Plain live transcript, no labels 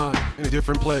in a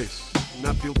different place.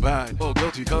 Not feel bad or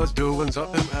guilty cause doing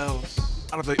something else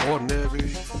out of the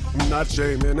ordinary. I'm not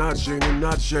ashamed, man, not ashamed, I'm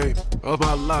not ashamed of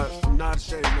my life. I'm not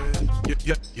ashamed, man.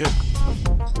 Yeah.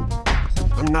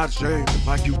 I'm not ashamed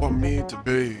like you want me to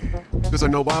be, cause I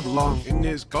know I belong in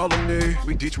this colony.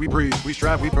 We teach, we breathe, we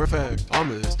strive, we perfect our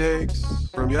mistakes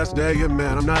from yesterday. Yeah,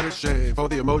 man, I'm not ashamed for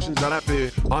the emotions that I feel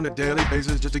on a daily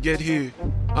basis just to get here.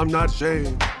 I'm not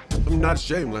ashamed. I'm not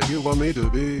ashamed like you want me to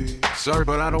be. Sorry,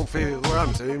 but I don't feel we're on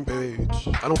the same page.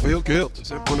 I don't feel guilt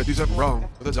except when I do something wrong,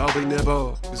 but that's all they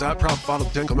never. Cause I proud follow the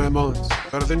 10 commandments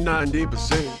better than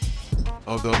 90%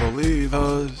 of the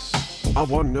believers. I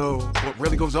wanna know what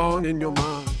really goes on in your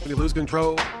mind when you lose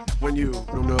control, when you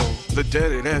don't know the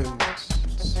dead it ends.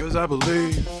 Cause I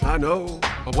believe I know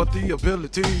what the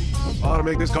abilities are to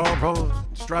make this car run,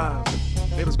 strive.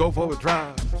 Hey, let's go for a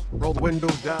drive, roll the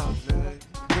windows down, man.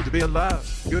 Good to be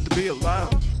alive, good to be alive.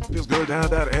 Feels good to have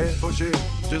that air for shit,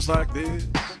 just like this.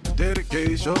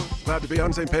 Dedication, glad to be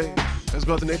on the same page as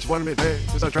Mother Nature wanted me to.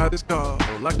 Cause I tried this car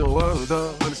like no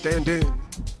other, understanding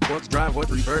what's drive,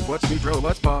 what's reverse, what's neutral,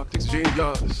 what's park. Takes a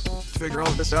genius to figure all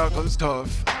of this out cause it's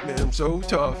tough. Man, I'm so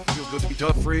tough. Feels good to be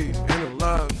tough, free, and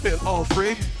alive, and all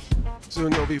free. Soon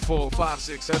there'll be 4, 5,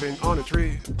 6, 7 on a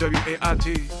tree.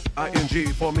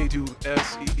 WAITING for me to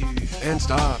SEE and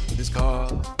stop this car.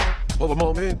 For a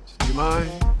moment, do you mind?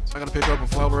 I gotta pick up a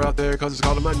flower out there cause it's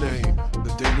calling my name.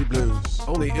 The Daily Blues.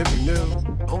 Only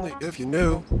if you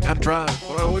knew. Had to try,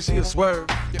 but I always see a swerve.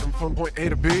 Getting from point A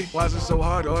to B. Why is it so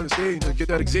hard to understand to get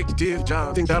that executive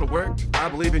job? Think that'll work? I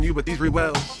believe in you, but these real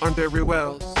wells aren't they real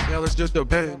wells? Yeah, let's just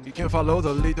depend. You can't follow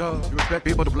the leader. You expect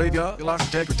people to believe ya? You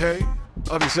lost integrity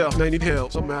of yourself, now you need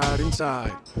help, so mad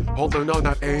inside. Holding on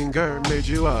that anger made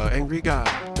you a angry guy.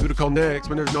 Who to call next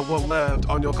when there's no one left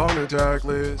on your contact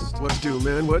list? What to do,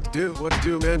 man, what to do, what to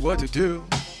do, man, what to do?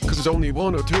 Cause there's only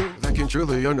one or two that can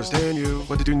truly understand you.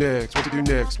 What to do next, what to do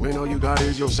next, when all you got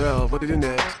is yourself. What to do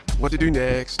next, what to do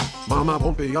next? Mama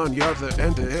won't be on the other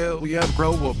end of hell. We have to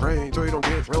grow a brain so you don't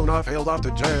get thrown off, hailed off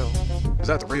to jail. Is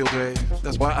that the real day?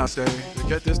 That's why I stay to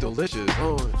get this delicious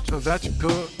lunch that you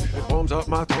cook. It warms up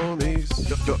my tummies.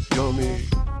 Yummy,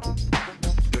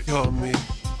 yummy.